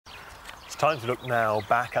Time to look now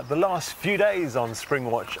back at the last few days on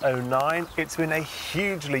Springwatch 09. It's been a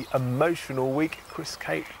hugely emotional week. Chris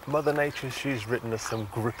Kate, Mother Nature, she's written us some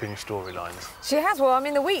gripping storylines. She has. Well, I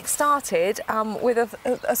mean, the week started with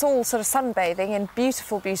us all sort of sunbathing in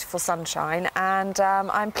beautiful, beautiful sunshine, and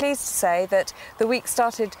I'm pleased to say that the week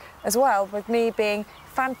started as well with me being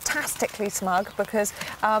fantastically smug because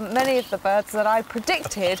many of the birds that I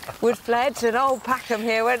predicted would fledge, and old Packham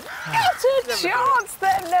here went, not a chance,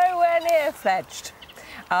 they're nowhere near fledged.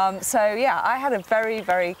 So yeah, I had a very,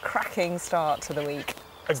 very cracking start to the week.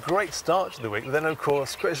 A great start to the week, but then of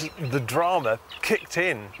course, Chris, the drama kicked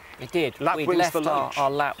in. It did. Lapwings We'd left for lunch.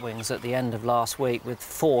 our lapwings at the end of last week with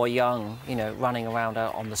 4 young, running around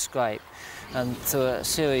out on the scrape. And through a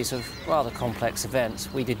series of rather complex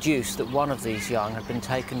events, we deduced that one of these young had been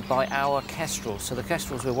taken by our kestrels. So the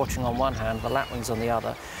kestrels we're watching on one hand, the lapwings on the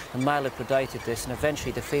other. The male had predated this, and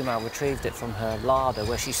eventually the female retrieved it from her larder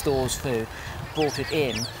where she stores food, brought it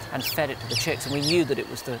in and fed it to the chicks. And we knew that it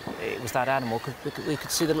was that animal because we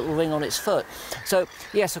could see the little ring on its foot. So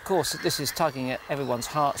yes, of course, this is tugging at everyone's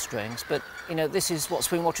heartstrings, but this is what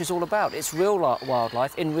Springwatch is all about. It's real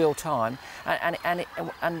wildlife in real time,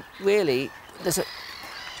 and really.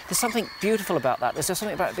 There's something beautiful about that. There's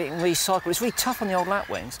something about it being recycled. It's really tough on the old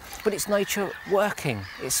lapwings, but it's nature working.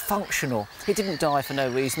 It's functional. It didn't die for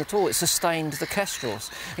no reason at all. It sustained the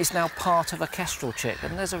kestrels. It's now part of a kestrel chick,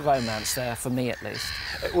 and there's a romance there, for me at least.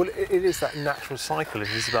 Well, it is that natural cycle. It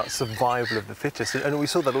is about survival of the fittest, and we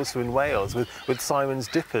saw that also in Wales with Simon's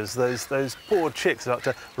dippers. Those poor chicks about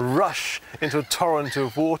to rush into a torrent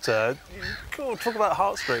of water. God, talk about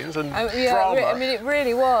heartstrings and drama. I mean, it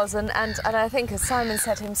really was, and I think, as Simon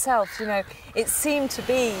said himself, it seemed to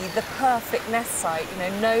be the perfect nest site.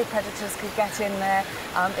 No predators could get in there.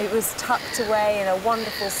 It was tucked away in a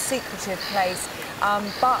wonderful, secretive place.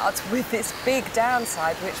 But with this big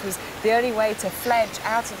downside, which was the only way to fledge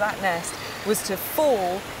out of that nest was to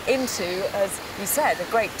fall into, as you said, a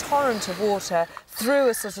great torrent of water through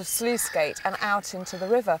a sort of sluice gate and out into the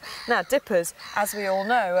river. Now, dippers, as we all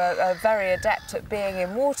know, are very adept at being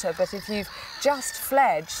in water, but if you've just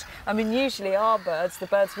fledged, I mean, usually our birds, the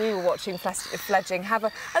birds we were watching fledging, have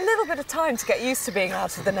a little bit of time to get used to being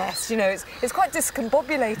out of the nest. It's quite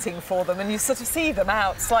discombobulating for them, and you sort of see them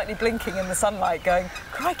out, slightly blinking in the sunlight, going,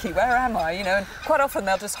 crikey, where am I? And quite often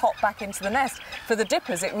they'll just hop back into the nest. For the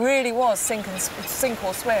dippers, it really was sink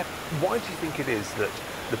or swim. Why do you think it is that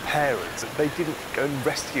the parents, they didn't go and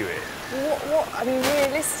rescue it? I mean,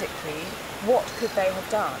 realistically, what could they have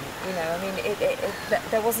done?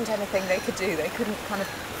 There wasn't anything they could do. They couldn't kind of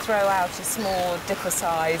throw out a small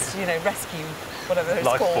dipper-sized, rescue, whatever it's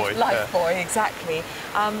called. Life buoy, exactly.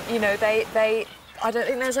 I don't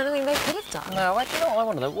think there's anything they could have done. No, I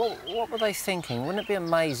wonder though, what were they thinking? Wouldn't it be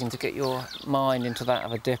amazing to get your mind into that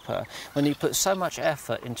of a dipper when you put so much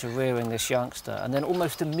effort into rearing this youngster and then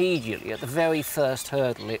almost immediately at the very first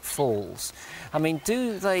hurdle it falls? I mean,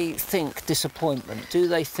 do they think disappointment? Do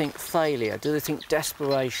they think failure? Do they think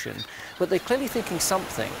desperation? But they're clearly thinking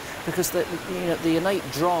something because the innate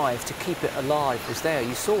drive to keep it alive was there.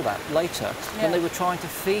 You saw that later when they were trying to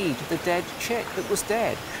feed the dead chick that was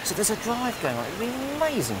dead. So there's a drive going on. It'd be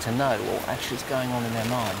amazing to know what actually is going on in their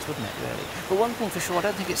minds, wouldn't it, really? But one thing for sure, I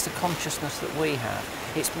don't think it's the consciousness that we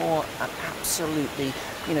have. It's more an absolutely,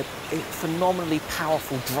 phenomenally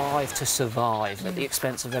powerful drive to survive at the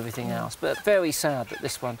expense of everything else. But very sad that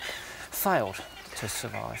this one failed to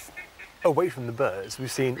survive. Away from the birds,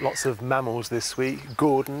 we've seen lots of mammals this week.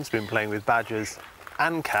 Gordon's been playing with badgers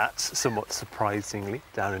and cats, somewhat surprisingly,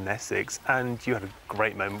 down in Essex, and you had a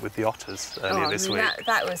great moment with the otters earlier this week.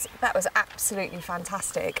 That was absolutely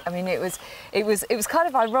fantastic. I mean, it was kind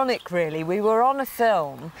of ironic, really. We were on a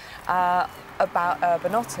film about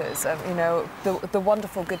urban otters, the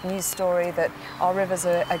wonderful good news story that our rivers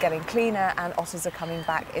are getting cleaner and otters are coming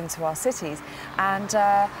back into our cities. And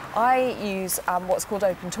I use what's called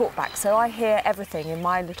open talkback, so I hear everything in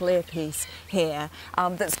my little earpiece here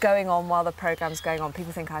that's going on while the programme's going on.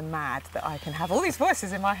 People think I'm mad that I can have all these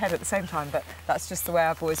voices in my head at the same time, but that's just the way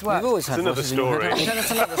I've always worked. We've always had another story.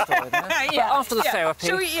 That's another story. But after the therapy,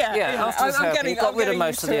 after the therapy, you got rid of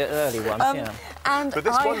most of the early ones. And but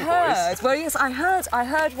this I one heard, voice. well, yes, I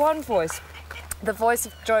heard one voice. The voice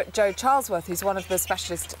of Joe Charlesworth, who's one of the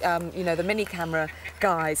specialist, the mini camera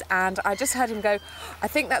guys, and I just heard him go, I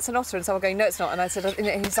think that's an otter, and someone going, no, it's not, and I said,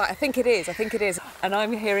 and he's like, I think it is, and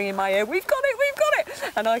I'm hearing in my ear, we've got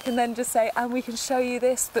it, and I can then just say, and we can show you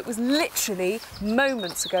this, that was literally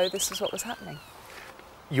moments ago, this was what was happening.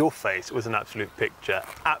 your face was an absolute picture,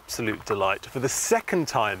 absolute delight for the second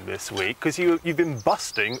time this week, because you've been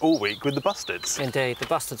busting all week with the bustards. Indeed, the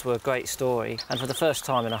bustards were a great story, and for the first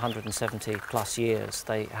time in 170 plus years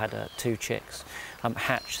they had 2 chicks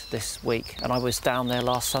hatched this week, and I was down there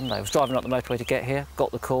last Sunday. I was driving up the motorway to get here,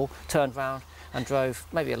 got the call, turned round and drove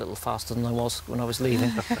maybe a little faster than I was when I was leaving,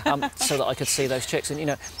 so that I could see those chicks. And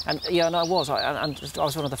I was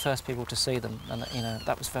one of the first people to see them, and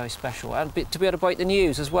that was very special. And to be able to break the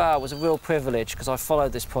news as well was a real privilege, because I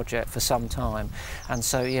followed this project for some time, and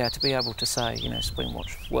so to be able to say,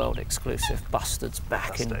 Springwatch world exclusive bustards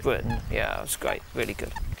back in Britain, it was great, really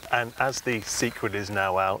good. And as the secret is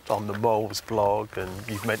now out on the Moles blog, and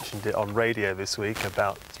you've mentioned it on radio this week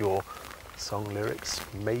about your song lyrics,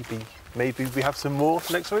 maybe we have some more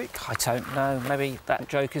next week? I don't know. Maybe that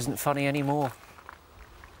joke isn't funny anymore.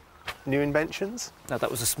 New inventions? No,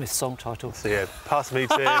 that was a Smith song title. So yeah, pass me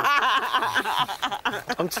to...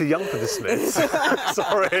 I'm too young for the Smiths.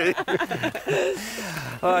 Sorry.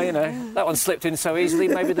 Well, that one slipped in so easily.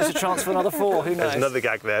 Maybe there's a chance for another 4. Who knows? There's another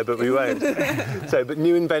gag there, but we won't. But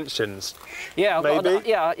new inventions. Yeah, I've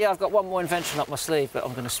I've got one more invention up my sleeve, but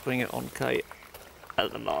I'm going to spring it on Kate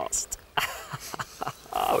at the last.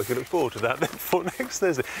 Oh, we can look forward to that then for next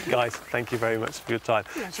Thursday. Guys, thank you very much for your time.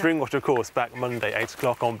 Yeah, Springwatch, of course, back Monday, 8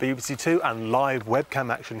 o'clock on BBC Two, and live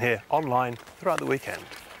webcam action here online throughout the weekend.